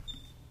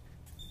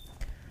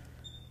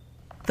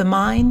The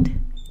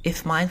mind,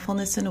 if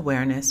mindfulness and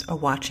awareness are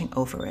watching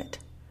over it,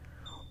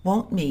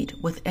 won't meet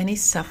with any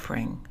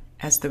suffering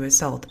as the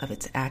result of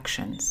its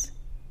actions.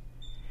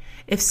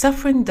 If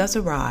suffering does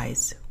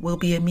arise, we'll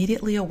be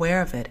immediately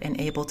aware of it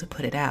and able to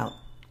put it out.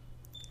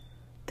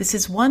 This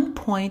is one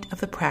point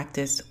of the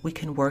practice we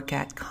can work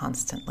at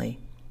constantly.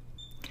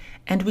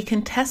 And we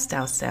can test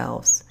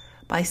ourselves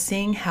by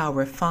seeing how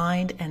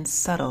refined and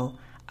subtle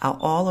our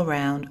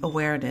all-around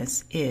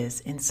awareness is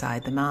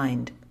inside the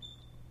mind.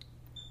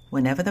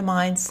 Whenever the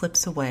mind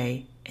slips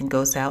away and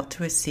goes out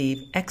to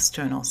receive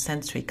external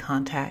sensory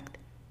contact,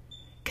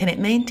 can it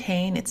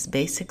maintain its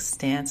basic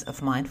stance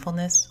of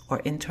mindfulness or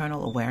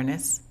internal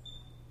awareness?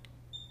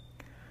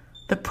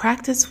 The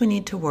practice we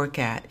need to work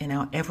at in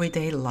our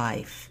everyday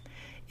life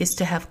is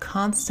to have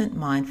constant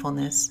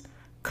mindfulness,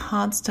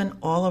 constant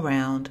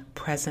all-around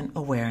present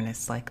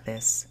awareness like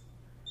this.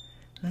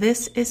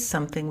 This is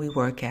something we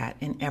work at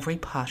in every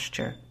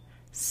posture,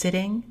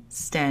 sitting,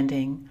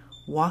 standing,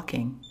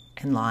 walking,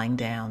 and lying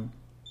down.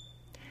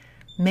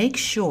 Make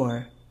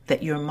sure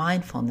that your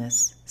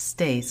mindfulness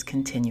stays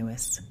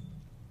continuous.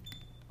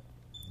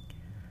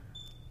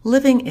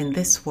 Living in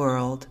this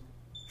world,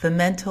 the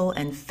mental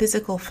and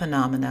physical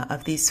phenomena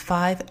of these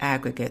 5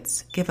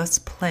 aggregates give us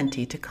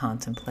plenty to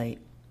contemplate.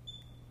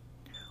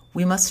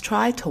 We must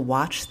try to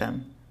watch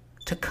them,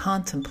 to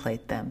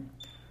contemplate them,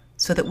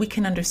 so that we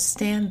can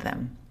understand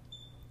them.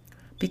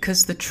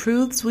 Because the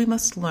truths we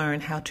must learn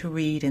how to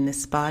read in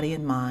this body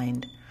and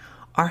mind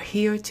are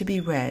here to be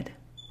read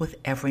with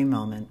every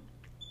moment.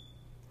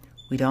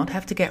 We don't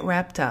have to get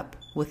wrapped up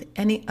with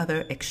any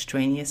other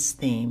extraneous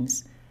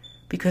themes,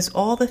 because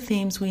all the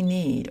themes we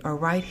need are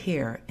right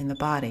here in the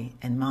body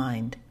and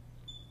mind.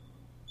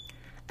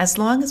 As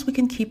long as we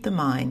can keep the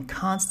mind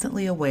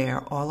constantly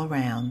aware all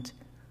around,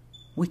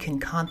 we can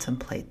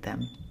contemplate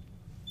them.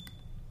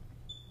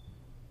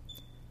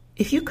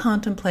 If you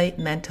contemplate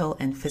mental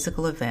and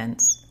physical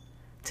events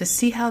to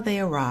see how they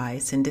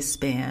arise and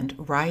disband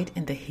right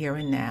in the here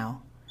and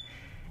now,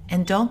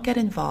 and don't get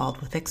involved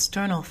with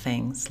external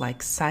things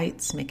like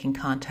sights making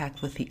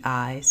contact with the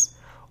eyes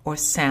or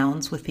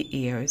sounds with the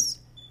ears,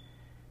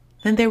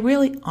 then there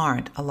really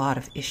aren't a lot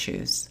of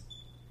issues.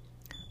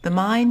 The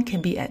mind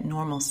can be at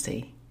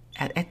normalcy,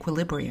 at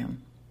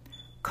equilibrium,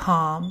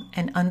 calm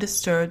and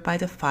undisturbed by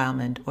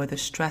defilement or the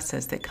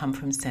stresses that come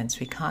from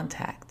sensory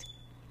contact.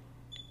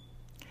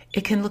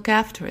 It can look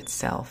after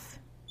itself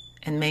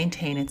and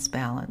maintain its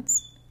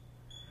balance.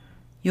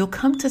 You'll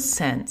come to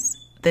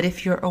sense that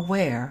if you're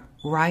aware,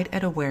 right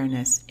at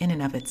awareness in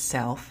and of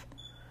itself,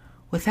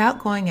 without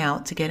going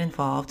out to get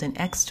involved in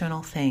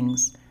external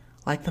things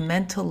like the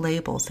mental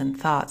labels and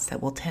thoughts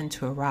that will tend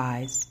to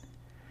arise,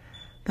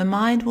 the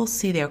mind will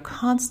see their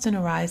constant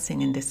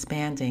arising and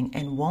disbanding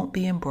and won't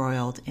be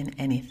embroiled in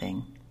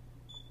anything.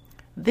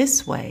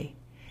 This way,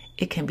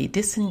 it can be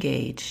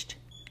disengaged,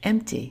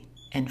 empty,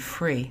 and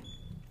free.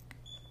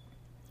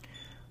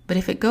 But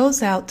if it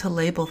goes out to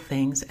label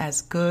things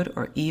as good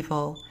or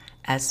evil,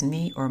 as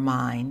me or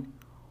mine,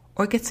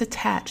 or gets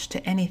attached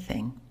to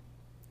anything,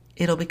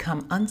 it'll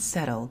become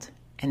unsettled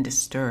and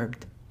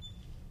disturbed.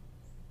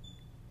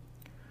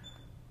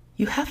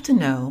 You have to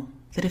know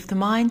that if the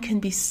mind can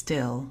be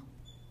still,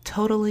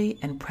 totally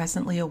and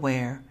presently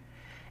aware,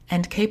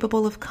 and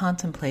capable of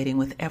contemplating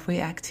with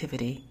every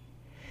activity,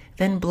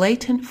 then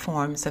blatant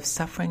forms of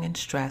suffering and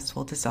stress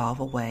will dissolve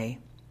away.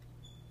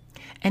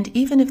 And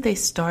even if they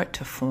start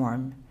to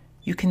form,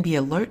 you can be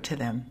alert to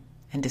them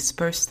and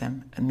disperse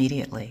them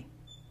immediately.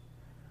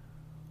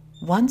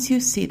 Once you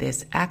see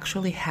this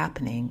actually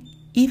happening,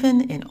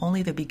 even in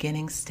only the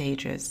beginning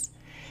stages,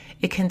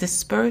 it can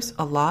disperse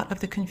a lot of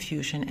the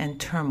confusion and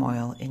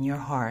turmoil in your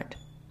heart.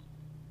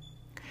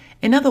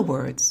 In other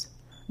words,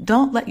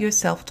 don't let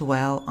yourself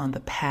dwell on the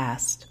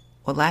past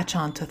or latch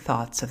on to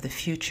thoughts of the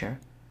future.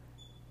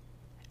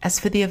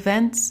 As for the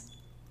events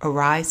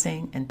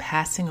arising and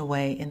passing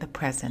away in the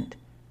present,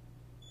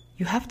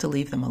 you have to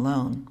leave them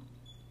alone.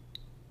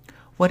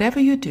 Whatever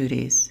your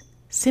duties,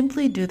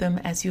 simply do them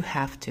as you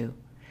have to,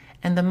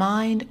 and the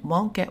mind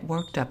won't get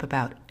worked up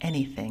about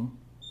anything.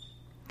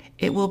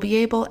 It will be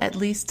able, at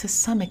least to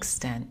some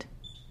extent,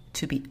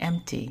 to be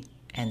empty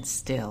and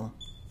still.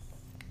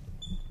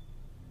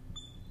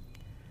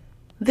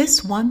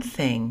 This one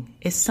thing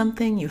is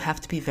something you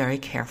have to be very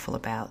careful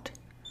about.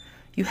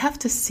 You have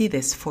to see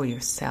this for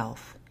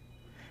yourself,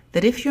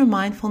 that if your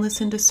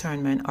mindfulness and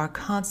discernment are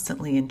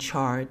constantly in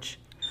charge,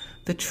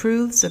 the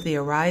truths of the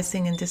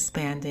arising and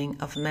disbanding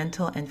of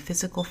mental and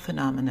physical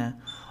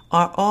phenomena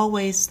are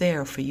always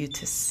there for you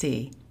to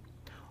see,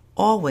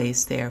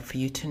 always there for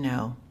you to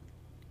know.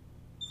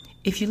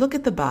 If you look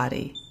at the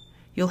body,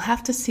 you'll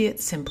have to see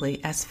it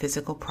simply as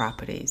physical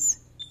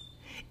properties.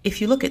 If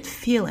you look at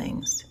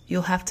feelings,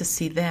 you'll have to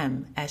see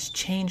them as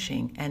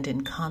changing and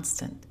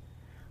inconstant.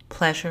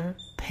 Pleasure,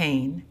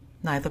 pain,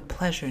 neither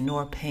pleasure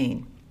nor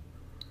pain.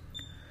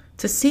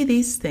 To see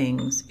these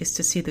things is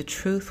to see the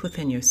truth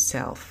within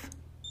yourself.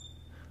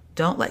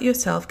 Don't let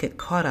yourself get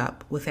caught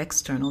up with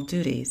external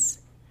duties.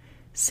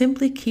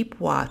 Simply keep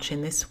watch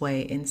in this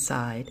way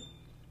inside.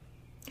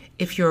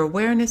 If your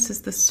awareness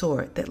is the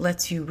sort that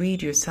lets you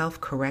read yourself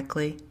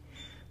correctly,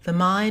 the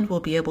mind will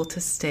be able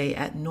to stay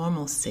at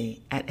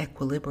normalcy, at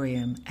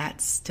equilibrium, at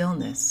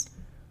stillness,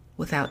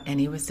 without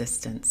any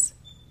resistance.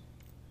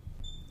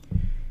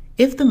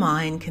 If the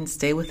mind can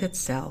stay with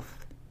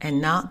itself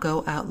and not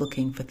go out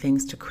looking for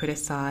things to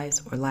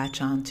criticize or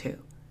latch onto,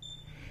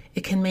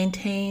 it can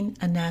maintain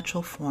a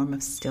natural form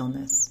of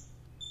stillness.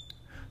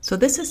 So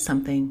this is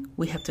something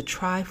we have to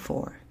try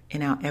for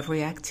in our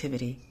every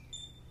activity.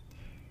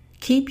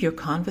 Keep your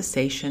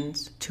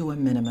conversations to a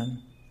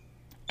minimum,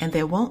 and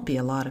there won't be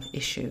a lot of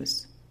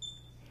issues.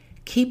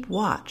 Keep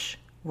watch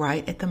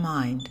right at the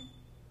mind.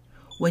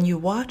 When you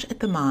watch at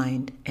the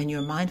mind and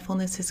your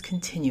mindfulness is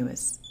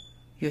continuous,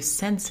 your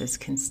senses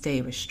can stay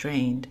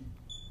restrained.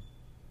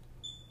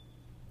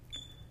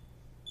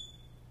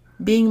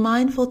 Being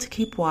mindful to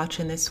keep watch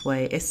in this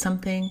way is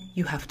something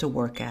you have to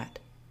work at.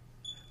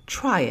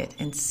 Try it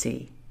and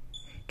see.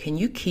 Can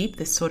you keep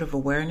this sort of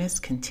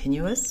awareness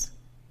continuous?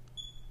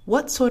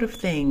 What sort of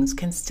things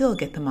can still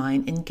get the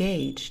mind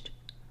engaged?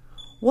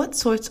 What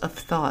sorts of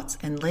thoughts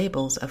and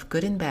labels of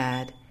good and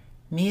bad,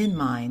 me and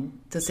mine,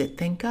 does it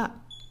think up?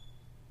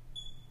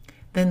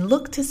 Then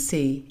look to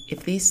see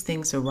if these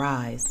things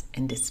arise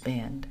and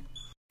disband.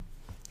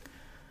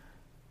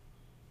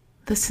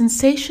 The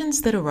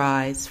sensations that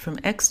arise from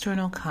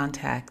external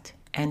contact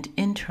and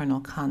internal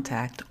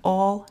contact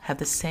all have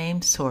the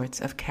same sorts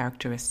of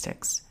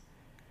characteristics.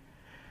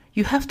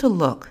 You have to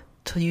look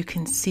till you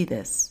can see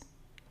this.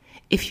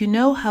 If you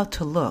know how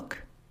to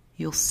look,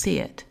 you'll see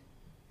it,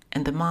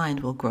 and the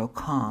mind will grow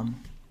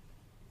calm.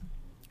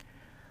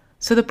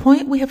 So the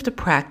point we have to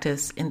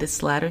practice in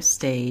this latter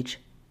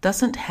stage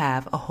doesn't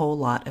have a whole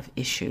lot of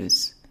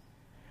issues.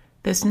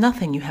 There's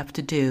nothing you have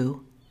to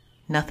do,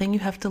 nothing you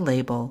have to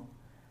label,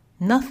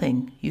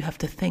 nothing you have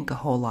to think a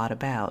whole lot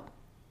about.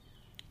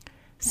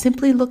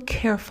 Simply look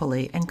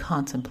carefully and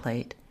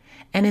contemplate,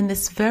 and in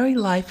this very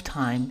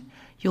lifetime,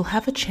 you'll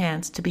have a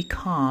chance to be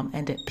calm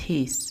and at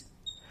peace,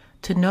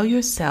 to know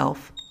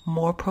yourself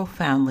more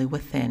profoundly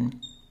within.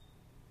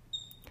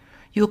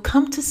 You'll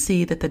come to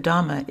see that the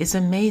Dhamma is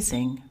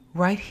amazing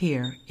right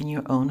here in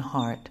your own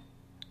heart.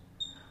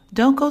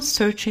 Don't go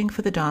searching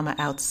for the Dhamma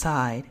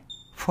outside,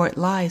 for it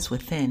lies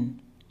within.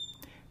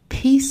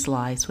 Peace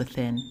lies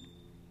within.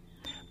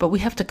 But we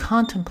have to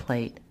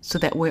contemplate so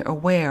that we're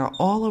aware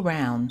all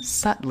around,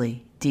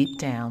 subtly, deep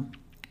down.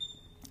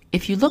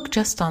 If you look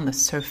just on the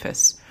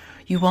surface,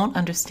 you won't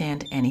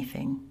understand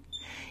anything.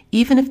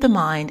 Even if the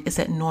mind is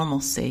at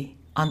normalcy,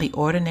 on the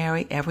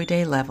ordinary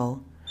everyday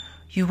level,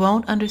 you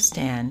won't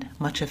understand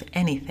much of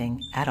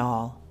anything at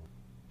all.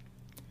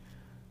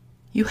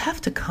 You have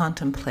to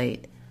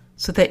contemplate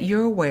so that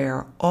you're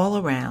aware all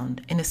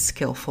around in a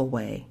skillful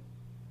way.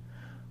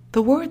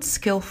 The word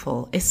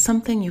skillful is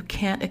something you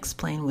can't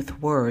explain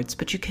with words,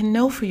 but you can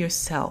know for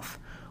yourself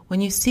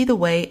when you see the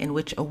way in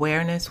which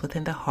awareness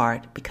within the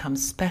heart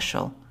becomes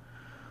special,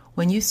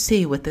 when you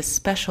see what this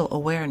special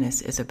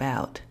awareness is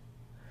about.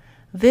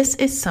 This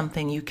is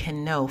something you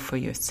can know for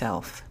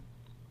yourself.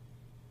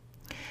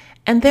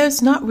 And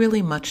there's not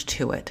really much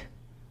to it.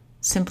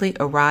 Simply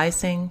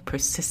arising,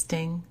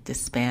 persisting,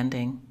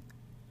 disbanding.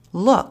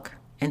 Look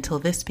until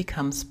this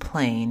becomes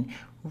plain,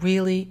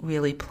 really,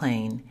 really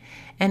plain,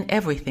 and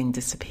everything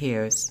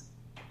disappears.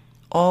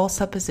 All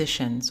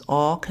suppositions,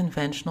 all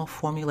conventional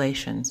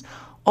formulations,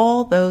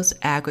 all those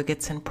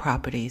aggregates and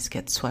properties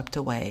get swept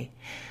away,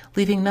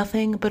 leaving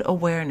nothing but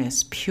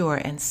awareness pure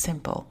and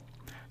simple,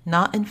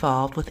 not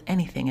involved with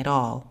anything at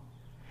all.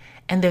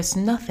 And there's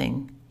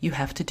nothing you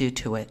have to do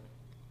to it.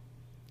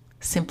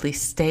 Simply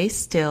stay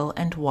still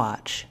and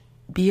watch,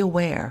 be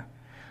aware,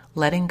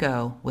 letting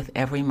go with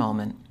every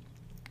moment.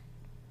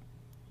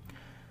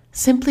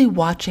 Simply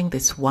watching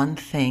this one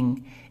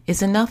thing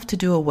is enough to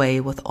do away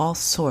with all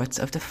sorts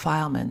of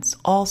defilements,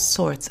 all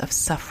sorts of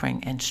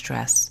suffering and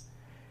stress.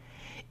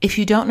 If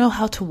you don't know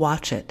how to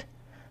watch it,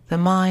 the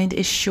mind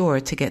is sure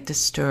to get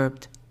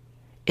disturbed.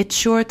 It's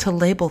sure to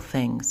label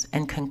things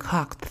and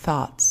concoct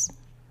thoughts.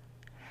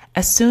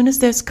 As soon as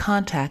there's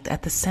contact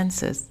at the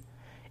senses,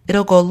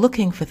 it'll go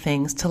looking for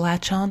things to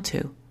latch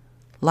onto,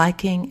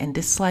 liking and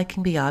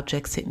disliking the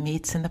objects it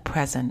meets in the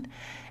present,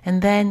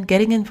 and then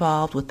getting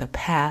involved with the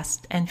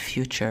past and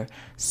future,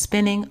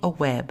 spinning a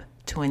web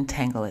to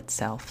entangle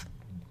itself.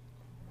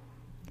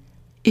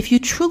 If you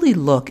truly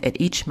look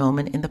at each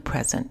moment in the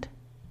present,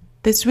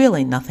 there's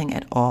really nothing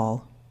at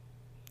all.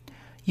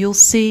 You'll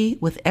see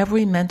with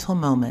every mental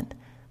moment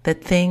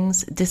that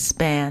things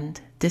disband,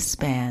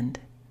 disband,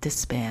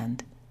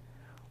 disband.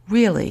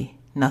 Really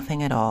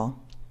nothing at all.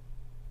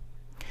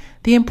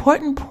 The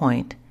important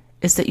point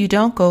is that you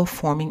don't go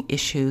forming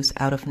issues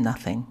out of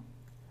nothing.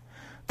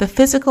 The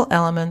physical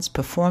elements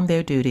perform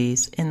their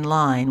duties in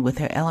line with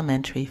their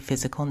elementary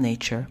physical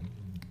nature.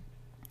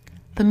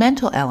 The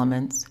mental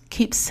elements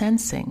keep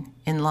sensing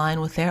in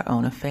line with their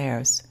own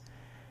affairs.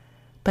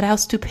 But our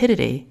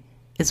stupidity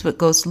is what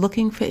goes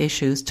looking for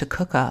issues to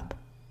cook up,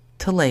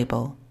 to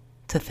label,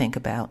 to think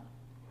about.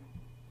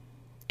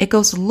 It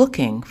goes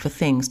looking for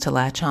things to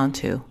latch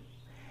onto,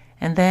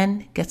 and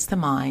then gets the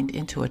mind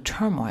into a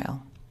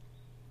turmoil.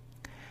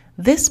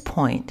 This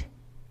point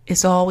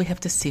is all we have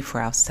to see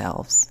for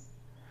ourselves.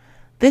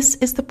 This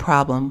is the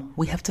problem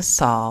we have to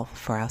solve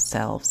for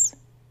ourselves.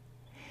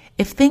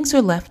 If things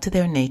are left to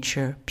their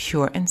nature,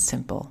 pure and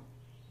simple,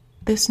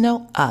 there's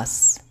no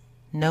us,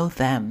 no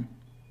them.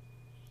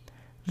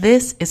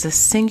 This is a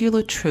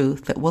singular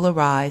truth that will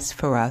arise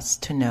for us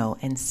to know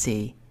and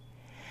see.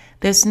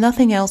 There's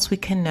nothing else we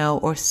can know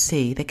or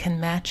see that can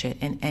match it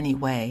in any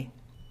way.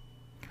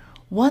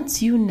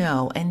 Once you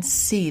know and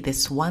see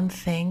this one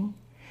thing,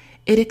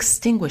 it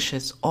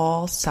extinguishes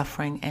all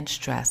suffering and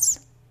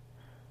stress.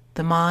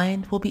 The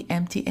mind will be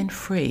empty and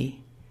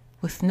free,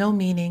 with no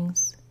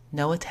meanings,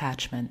 no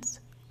attachments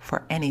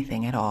for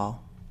anything at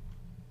all.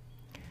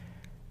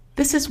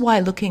 This is why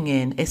looking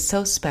in is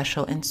so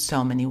special in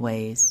so many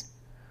ways.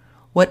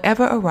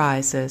 Whatever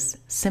arises,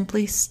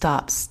 simply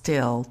stop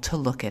still to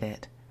look at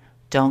it.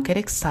 Don't get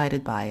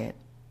excited by it.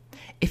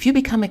 If you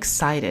become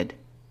excited,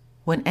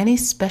 when any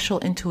special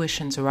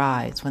intuitions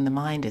arise when the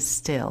mind is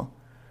still,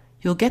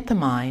 you'll get the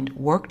mind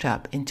worked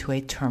up into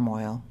a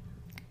turmoil.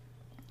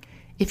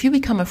 If you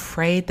become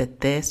afraid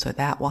that this or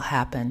that will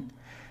happen,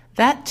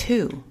 that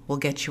too will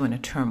get you in a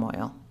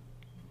turmoil.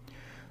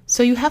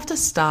 So you have to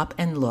stop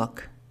and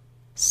look,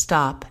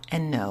 stop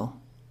and know.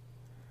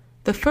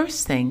 The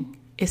first thing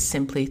is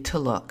simply to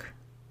look.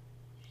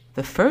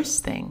 The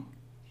first thing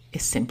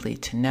is simply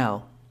to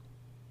know.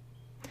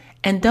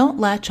 And don't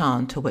latch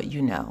on to what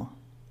you know,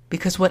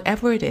 because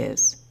whatever it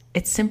is,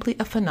 it's simply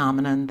a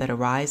phenomenon that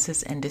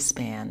arises and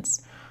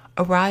disbands,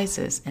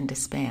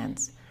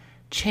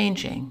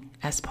 changing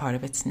as part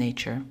of its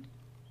nature.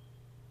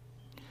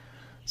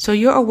 So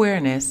your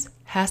awareness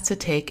has to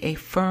take a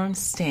firm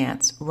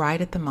stance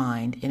right at the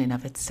mind in and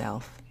of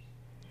itself.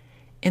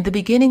 In the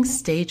beginning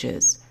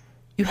stages,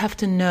 you have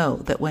to know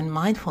that when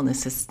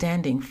mindfulness is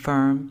standing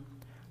firm,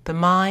 the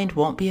mind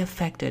won't be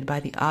affected by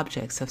the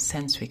objects of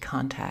sensory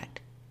contact.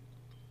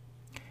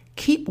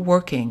 Keep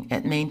working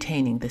at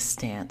maintaining this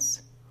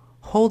stance,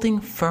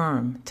 holding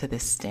firm to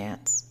this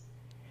stance.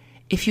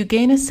 If you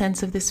gain a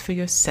sense of this for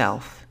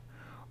yourself,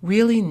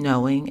 really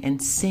knowing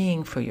and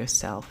seeing for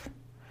yourself,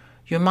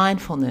 your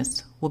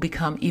mindfulness will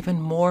become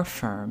even more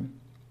firm.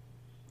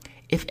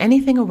 If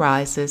anything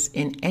arises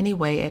in any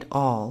way at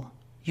all,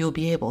 you'll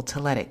be able to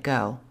let it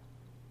go.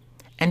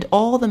 And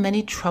all the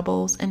many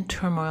troubles and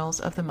turmoils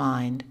of the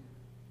mind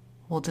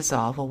will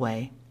dissolve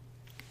away.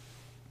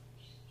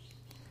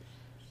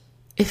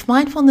 If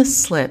mindfulness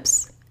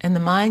slips and the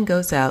mind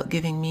goes out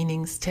giving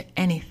meanings to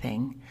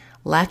anything,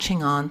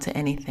 latching on to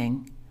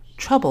anything,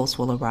 troubles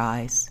will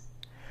arise.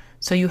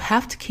 So you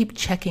have to keep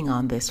checking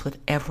on this with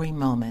every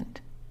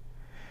moment.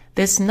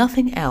 There's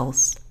nothing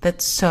else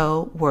that's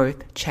so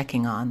worth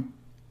checking on.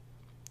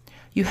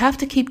 You have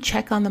to keep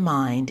check on the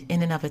mind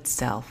in and of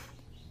itself,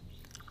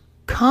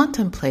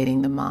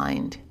 contemplating the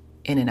mind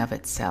in and of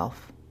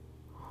itself,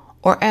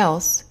 or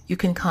else you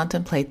can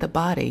contemplate the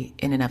body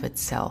in and of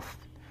itself,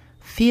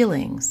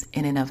 feelings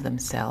in and of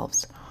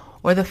themselves,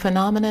 or the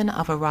phenomenon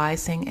of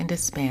arising and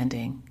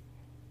disbanding,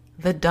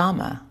 the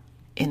Dhamma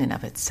in and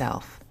of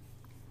itself.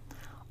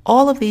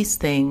 All of these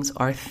things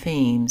are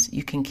themes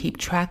you can keep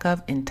track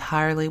of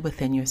entirely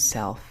within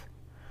yourself.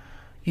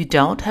 You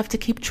don't have to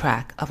keep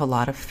track of a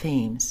lot of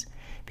themes,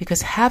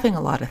 because having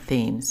a lot of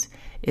themes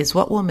is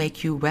what will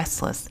make you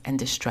restless and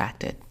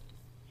distracted.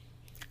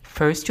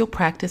 First you'll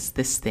practice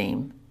this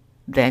theme,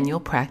 then you'll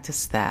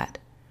practice that,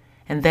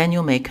 and then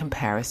you'll make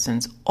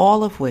comparisons,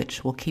 all of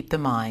which will keep the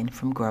mind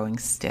from growing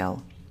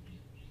still.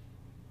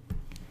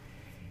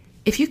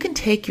 If you can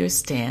take your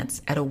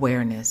stance at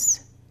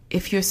awareness,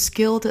 if you're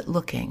skilled at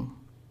looking,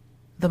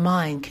 the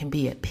mind can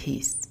be at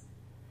peace.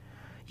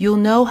 You'll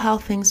know how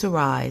things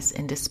arise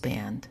and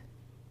disband.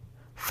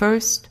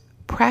 First,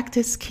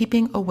 practice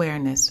keeping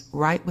awareness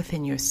right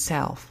within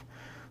yourself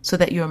so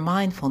that your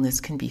mindfulness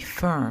can be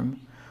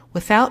firm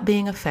without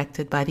being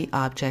affected by the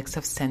objects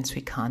of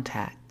sensory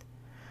contact,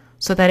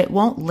 so that it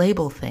won't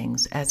label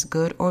things as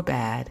good or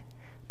bad,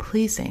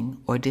 pleasing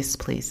or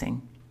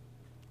displeasing.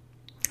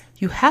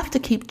 You have to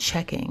keep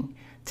checking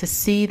to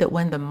see that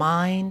when the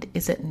mind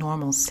is at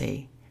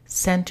normalcy,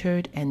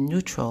 centered and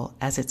neutral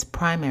as its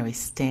primary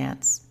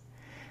stance,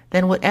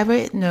 then whatever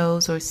it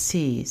knows or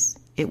sees,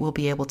 it will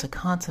be able to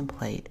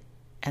contemplate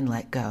and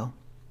let go.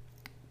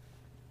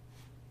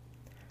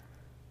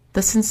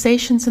 The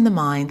sensations in the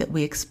mind that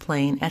we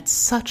explain at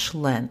such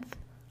length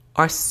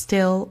are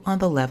still on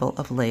the level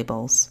of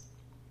labels.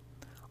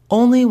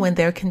 Only when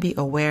there can be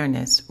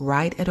awareness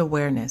right at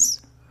awareness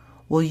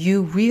will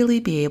you really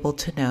be able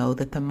to know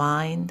that the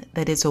mind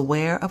that is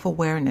aware of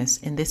awareness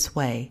in this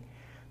way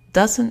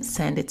doesn't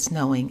send its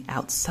knowing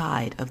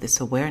outside of this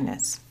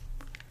awareness.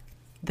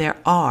 There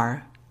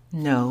are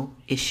no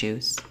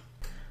issues.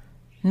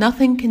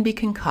 Nothing can be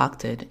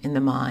concocted in the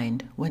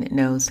mind when it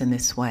knows in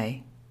this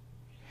way.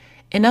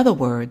 In other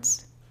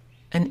words,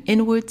 an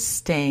inward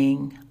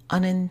staying,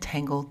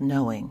 unentangled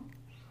knowing,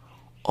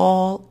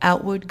 all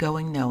outward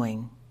going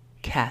knowing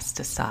cast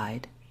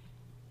aside.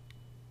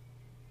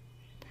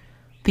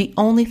 The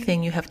only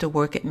thing you have to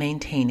work at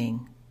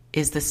maintaining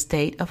is the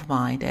state of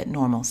mind at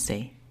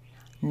normalcy,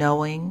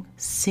 knowing,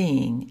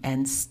 seeing,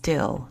 and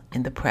still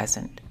in the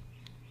present.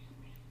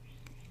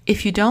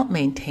 If you don't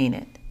maintain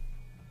it,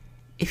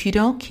 if you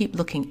don't keep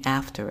looking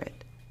after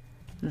it,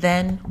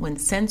 then when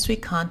sensory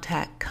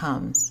contact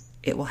comes,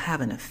 it will have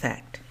an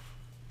effect.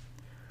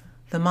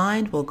 The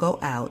mind will go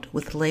out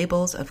with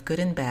labels of good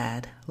and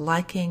bad,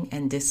 liking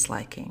and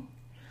disliking.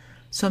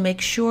 So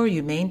make sure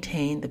you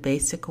maintain the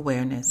basic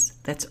awareness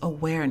that's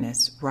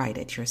awareness right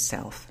at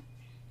yourself.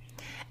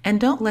 And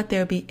don't let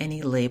there be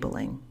any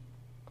labeling.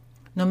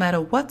 No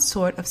matter what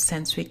sort of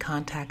sensory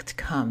contact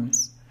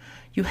comes,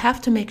 you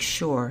have to make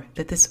sure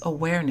that this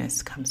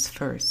awareness comes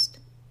first.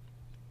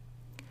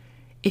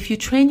 If you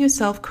train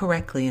yourself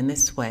correctly in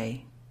this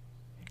way,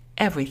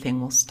 everything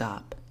will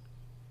stop.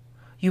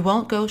 You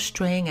won't go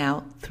straying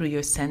out through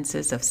your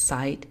senses of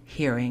sight,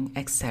 hearing,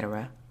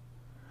 etc.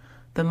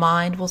 The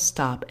mind will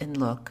stop and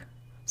look,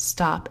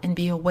 stop and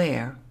be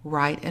aware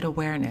right at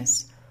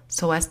awareness,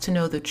 so as to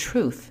know the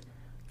truth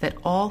that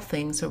all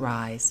things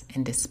arise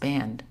and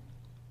disband.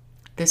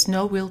 There's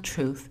no real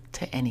truth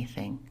to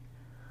anything.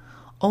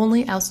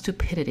 Only our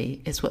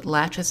stupidity is what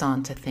latches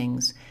on to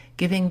things,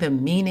 giving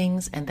them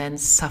meanings and then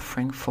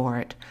suffering for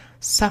it,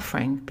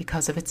 suffering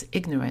because of its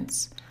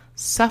ignorance,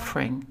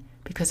 suffering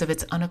because of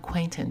its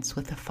unacquaintance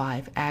with the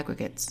five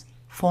aggregates: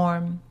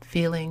 form,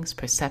 feelings,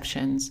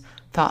 perceptions,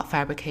 thought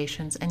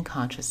fabrications, and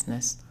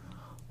consciousness,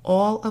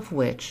 all of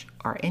which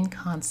are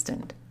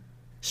inconstant,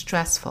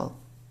 stressful,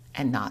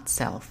 and not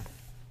self.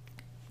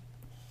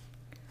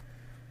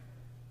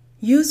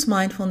 Use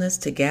mindfulness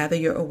to gather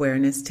your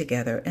awareness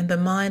together, and the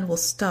mind will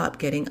stop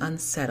getting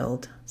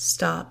unsettled,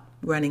 stop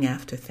running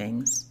after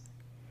things.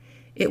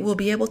 It will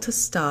be able to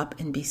stop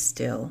and be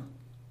still.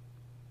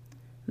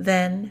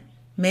 Then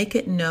make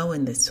it know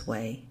in this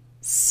way,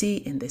 see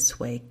in this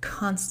way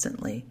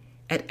constantly,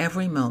 at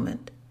every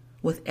moment,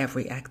 with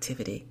every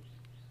activity.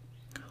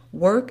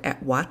 Work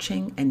at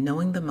watching and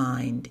knowing the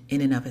mind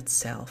in and of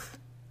itself.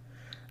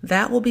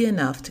 That will be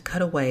enough to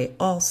cut away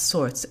all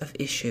sorts of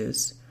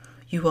issues.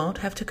 You won't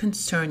have to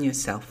concern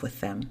yourself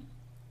with them.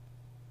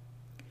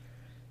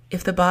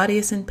 If the body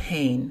is in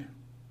pain,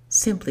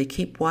 simply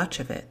keep watch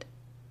of it.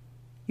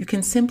 You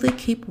can simply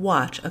keep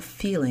watch of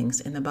feelings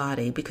in the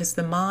body, because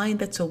the mind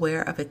that's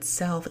aware of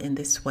itself in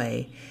this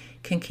way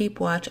can keep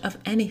watch of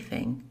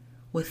anything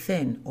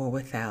within or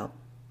without.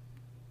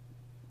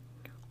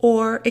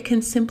 Or it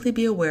can simply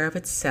be aware of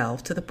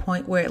itself to the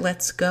point where it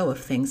lets go of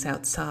things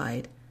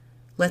outside,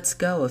 lets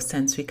go of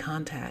sensory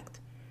contact,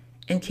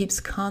 and keeps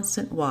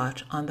constant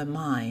watch on the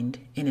mind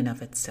in and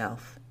of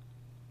itself.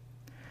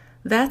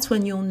 That's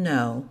when you'll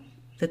know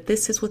that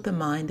this is what the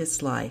mind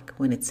is like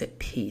when it's at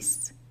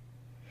peace.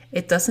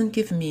 It doesn't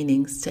give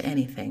meanings to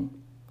anything.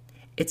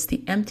 It's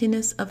the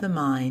emptiness of the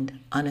mind,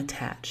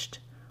 unattached,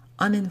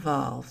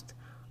 uninvolved,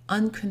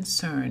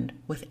 unconcerned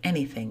with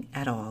anything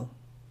at all.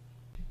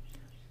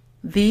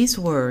 These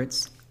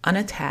words,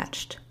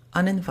 unattached,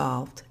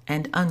 uninvolved,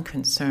 and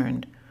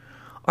unconcerned,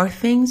 are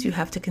things you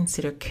have to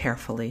consider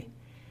carefully,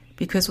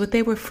 because what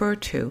they refer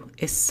to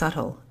is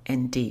subtle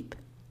and deep.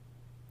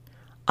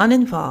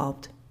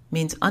 Uninvolved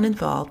means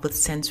uninvolved with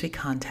sensory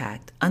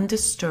contact,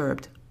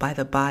 undisturbed by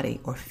the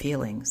body or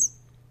feelings.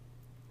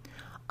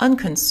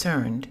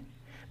 Unconcerned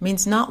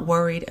means not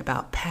worried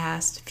about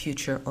past,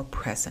 future, or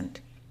present.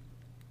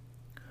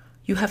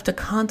 You have to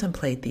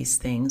contemplate these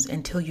things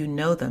until you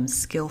know them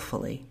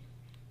skillfully.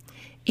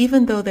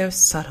 Even though they're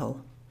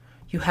subtle,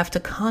 you have to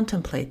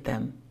contemplate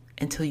them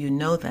until you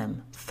know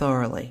them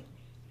thoroughly.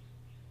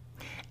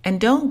 And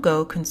don't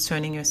go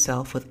concerning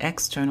yourself with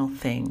external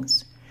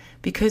things,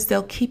 because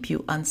they'll keep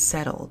you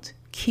unsettled,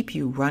 keep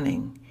you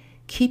running,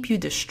 keep you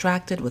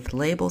distracted with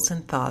labels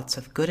and thoughts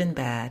of good and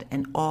bad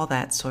and all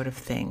that sort of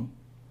thing.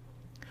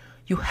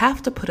 You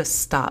have to put a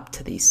stop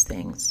to these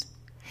things.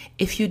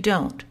 If you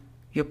don't,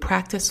 your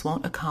practice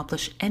won't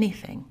accomplish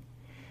anything,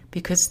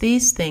 because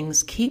these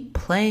things keep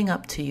playing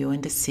up to you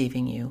and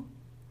deceiving you.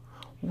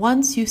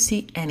 Once you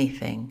see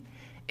anything,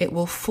 it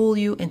will fool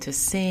you into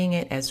seeing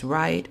it as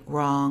right,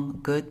 wrong,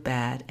 good,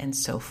 bad, and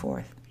so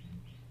forth.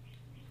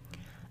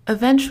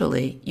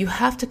 Eventually, you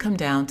have to come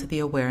down to the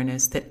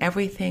awareness that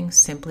everything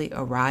simply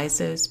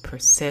arises,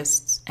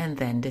 persists, and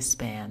then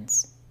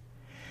disbands.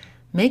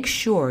 Make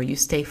sure you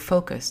stay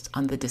focused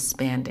on the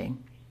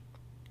disbanding.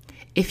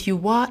 If you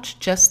watch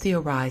just the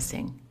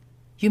arising,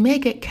 you may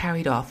get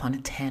carried off on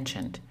a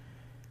tangent.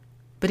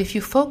 But if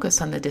you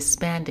focus on the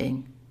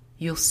disbanding,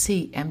 you'll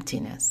see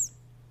emptiness.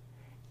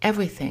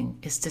 Everything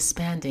is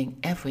disbanding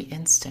every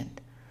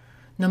instant.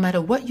 No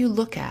matter what you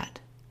look at,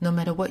 no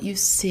matter what you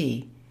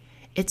see,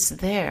 it's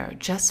there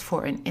just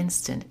for an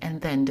instant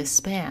and then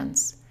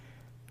disbands.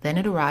 Then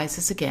it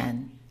arises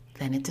again,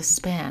 then it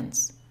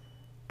disbands.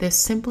 There's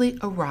simply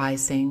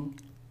arising,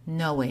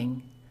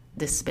 knowing,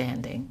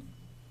 disbanding.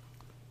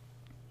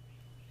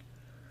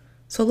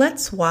 So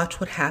let's watch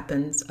what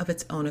happens of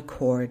its own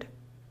accord,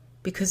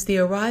 because the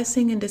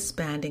arising and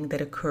disbanding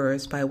that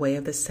occurs by way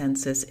of the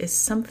senses is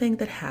something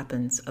that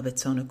happens of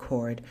its own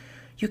accord.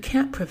 You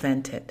can't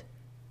prevent it.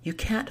 You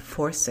can't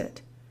force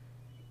it.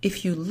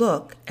 If you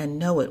look and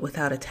know it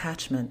without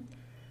attachment,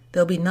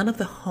 there'll be none of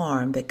the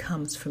harm that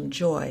comes from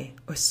joy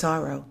or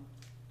sorrow.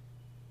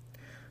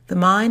 The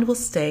mind will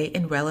stay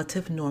in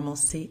relative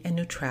normalcy and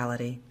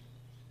neutrality.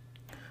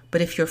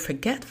 But if you're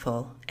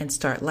forgetful and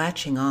start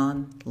latching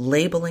on,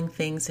 labeling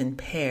things in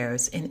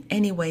pairs in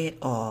any way at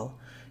all,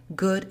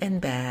 good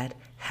and bad,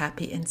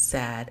 happy and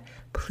sad,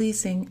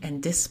 pleasing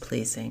and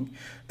displeasing,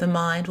 the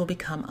mind will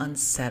become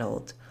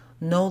unsettled,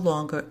 no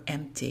longer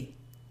empty,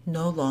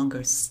 no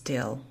longer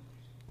still.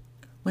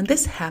 When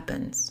this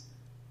happens,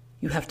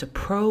 you have to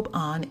probe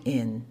on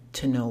in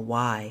to know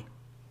why.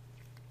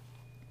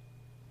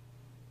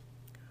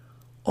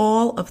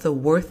 All of the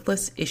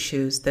worthless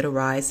issues that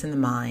arise in the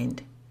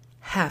mind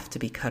have to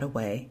be cut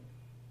away.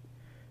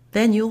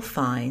 Then you'll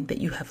find that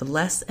you have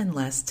less and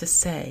less to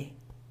say,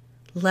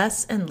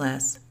 less and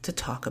less to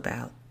talk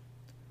about,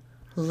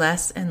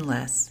 less and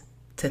less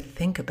to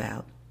think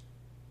about.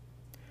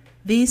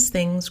 These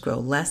things grow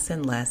less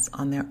and less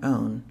on their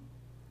own.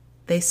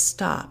 They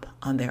stop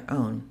on their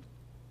own.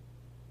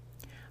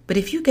 But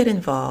if you get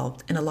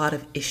involved in a lot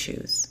of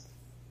issues,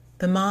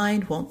 the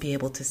mind won't be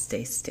able to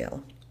stay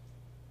still.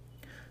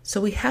 So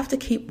we have to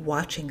keep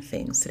watching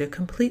things that are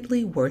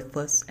completely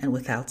worthless and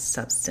without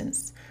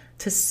substance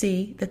to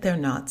see that they're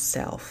not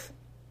self.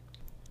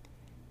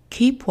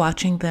 Keep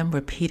watching them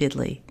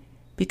repeatedly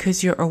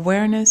because your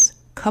awareness,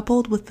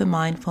 coupled with the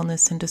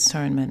mindfulness and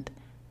discernment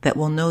that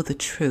will know the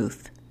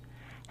truth,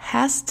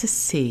 has to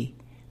see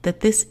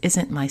that this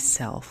isn't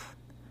myself.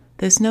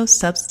 There's no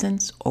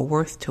substance or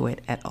worth to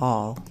it at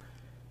all.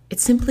 It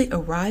simply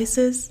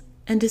arises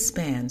and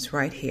disbands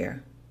right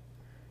here.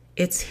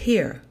 It's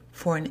here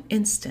for an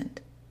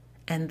instant,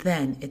 and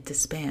then it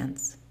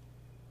disbands.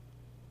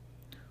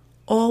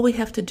 All we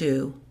have to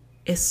do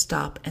is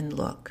stop and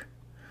look.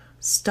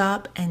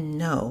 Stop and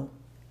know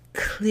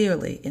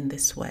clearly in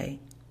this way.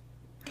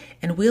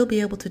 And we'll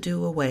be able to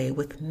do away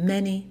with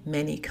many,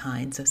 many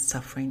kinds of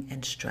suffering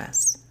and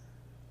stress.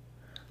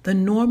 The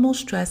normal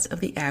stress of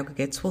the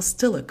aggregates will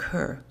still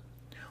occur.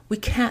 We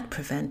can't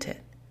prevent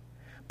it,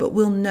 but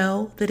we'll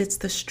know that it's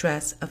the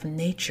stress of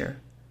nature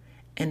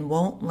and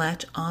won't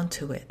latch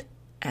onto it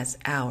as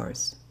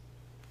ours.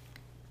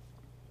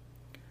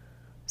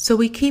 So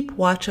we keep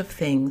watch of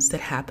things that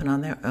happen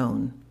on their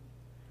own.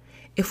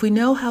 If we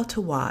know how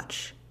to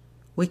watch,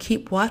 we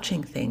keep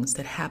watching things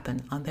that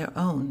happen on their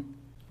own.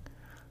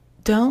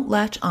 Don't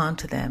latch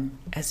onto them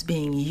as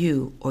being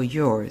you or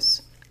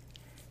yours.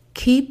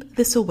 Keep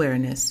this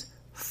awareness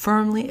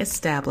firmly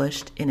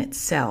established in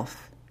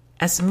itself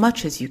as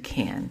much as you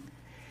can,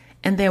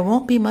 and there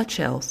won't be much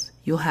else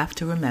you'll have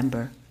to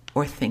remember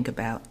or think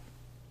about.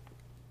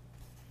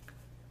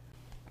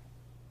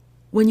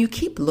 When you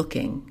keep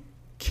looking,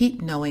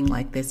 keep knowing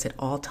like this at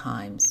all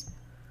times,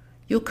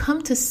 you'll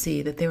come to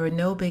see that there are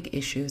no big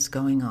issues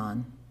going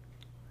on.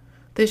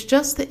 There's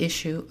just the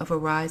issue of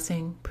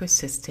arising,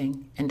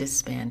 persisting, and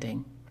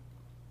disbanding.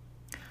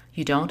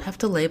 You don't have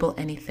to label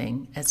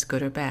anything as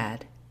good or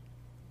bad.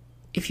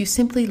 If you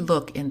simply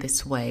look in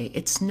this way,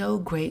 it's no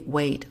great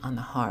weight on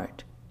the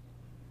heart.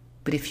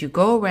 But if you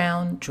go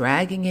around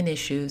dragging in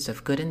issues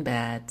of good and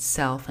bad,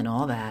 self, and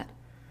all that,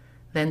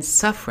 then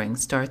suffering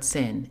starts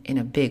in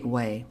a big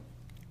way.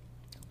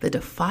 The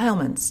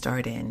defilements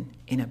start in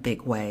a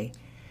big way,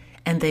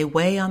 and they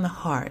weigh on the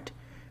heart,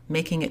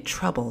 making it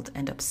troubled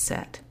and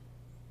upset.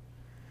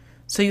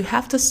 So you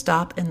have to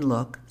stop and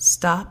look,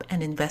 stop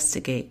and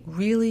investigate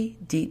really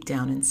deep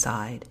down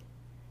inside.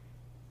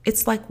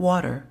 It's like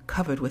water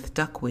covered with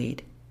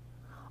duckweed.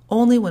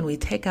 Only when we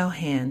take our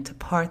hand to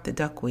part the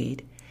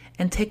duckweed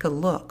and take a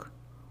look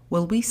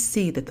will we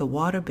see that the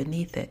water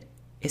beneath it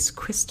is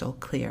crystal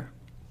clear.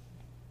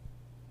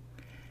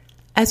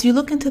 As you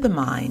look into the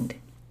mind,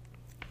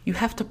 you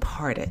have to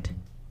part it.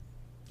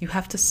 You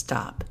have to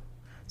stop.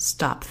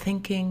 Stop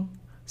thinking.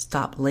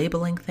 Stop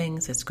labeling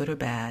things as good or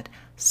bad.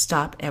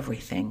 Stop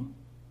everything.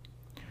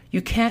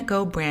 You can't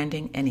go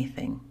branding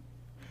anything.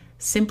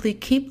 Simply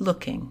keep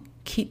looking,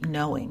 keep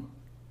knowing.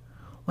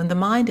 When the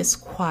mind is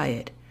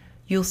quiet,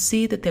 you'll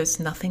see that there's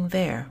nothing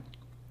there.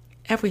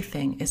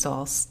 Everything is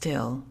all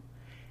still.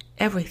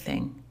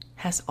 Everything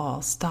has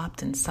all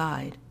stopped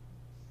inside.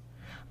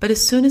 But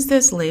as soon as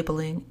there's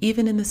labeling,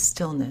 even in the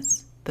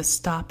stillness, the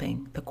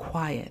stopping, the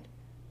quiet,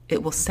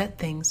 it will set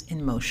things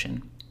in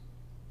motion.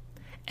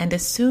 And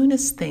as soon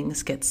as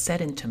things get set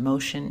into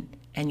motion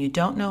and you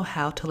don't know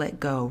how to let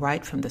go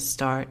right from the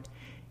start,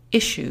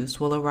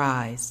 issues will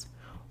arise.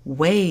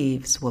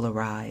 Waves will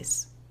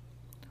arise.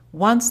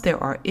 Once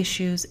there are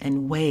issues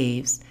and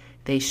waves,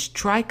 they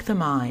strike the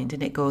mind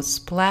and it goes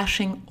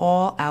splashing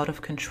all out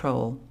of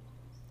control.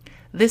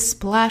 This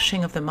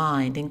splashing of the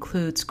mind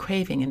includes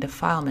craving and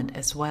defilement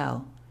as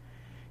well,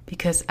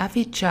 because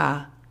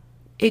avijja,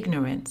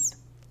 ignorance,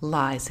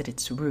 lies at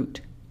its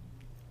root.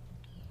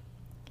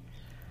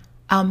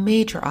 Our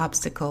major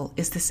obstacle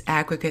is this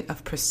aggregate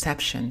of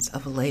perceptions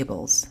of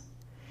labels.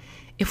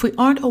 If we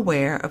aren't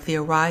aware of the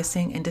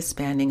arising and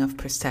disbanding of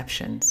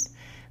perceptions,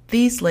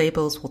 these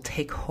labels will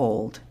take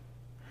hold.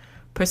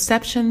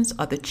 Perceptions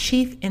are the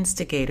chief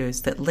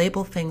instigators that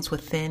label things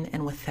within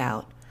and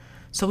without,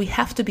 so we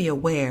have to be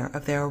aware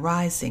of their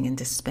arising and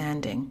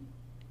disbanding.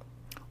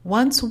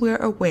 Once we're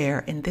aware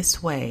in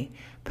this way,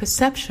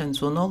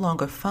 perceptions will no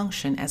longer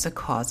function as a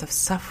cause of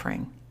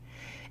suffering.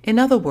 In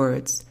other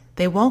words,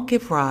 they won't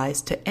give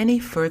rise to any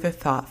further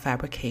thought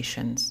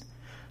fabrications.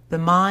 The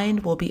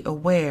mind will be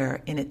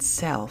aware in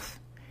itself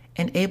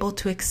and able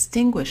to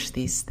extinguish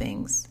these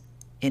things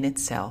in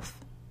itself.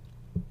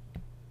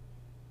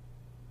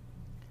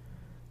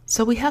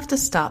 So we have to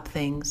stop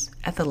things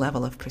at the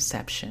level of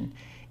perception.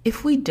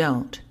 If we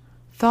don't,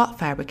 thought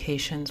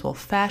fabrications will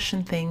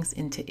fashion things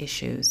into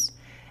issues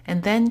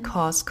and then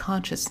cause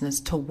consciousness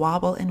to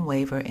wobble and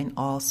waver in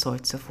all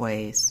sorts of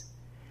ways.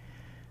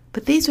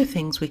 But these are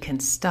things we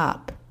can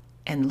stop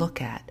and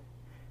look at,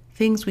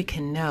 things we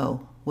can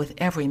know with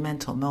every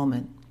mental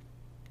moment.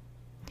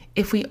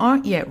 If we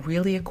aren't yet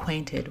really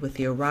acquainted with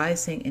the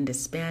arising and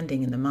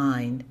disbanding in the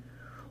mind,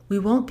 we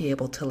won't be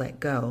able to let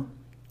go.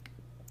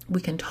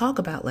 We can talk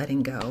about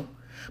letting go,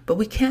 but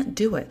we can't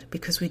do it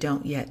because we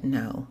don't yet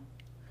know.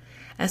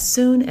 As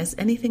soon as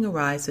anything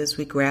arises,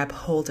 we grab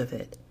hold of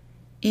it,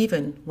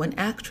 even when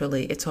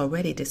actually it's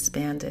already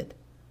disbanded.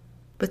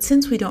 But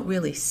since we don't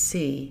really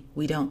see,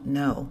 we don't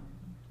know.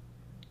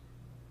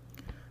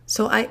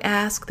 So I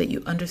ask that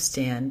you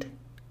understand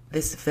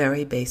this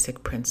very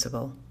basic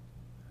principle.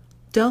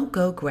 Don't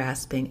go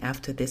grasping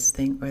after this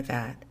thing or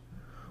that,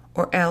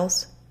 or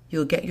else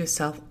you'll get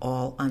yourself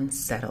all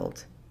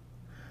unsettled.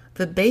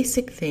 The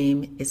basic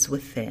theme is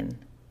within.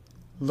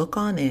 Look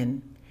on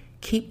in,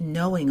 keep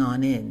knowing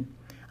on in,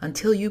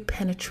 until you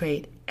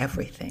penetrate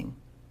everything.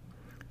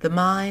 The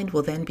mind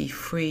will then be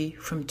free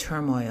from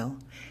turmoil,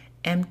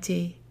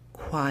 empty,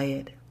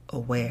 quiet,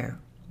 aware.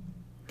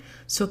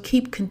 So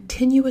keep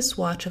continuous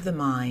watch of the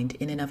mind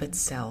in and of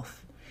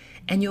itself,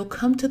 and you'll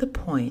come to the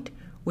point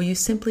where you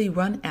simply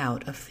run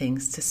out of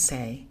things to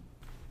say.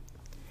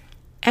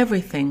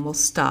 Everything will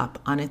stop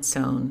on its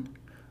own,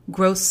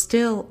 grow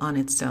still on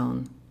its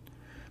own,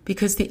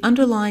 because the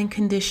underlying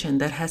condition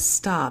that has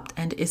stopped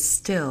and is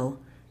still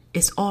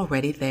is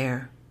already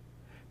there,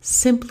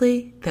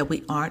 simply that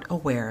we aren't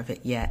aware of it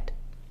yet.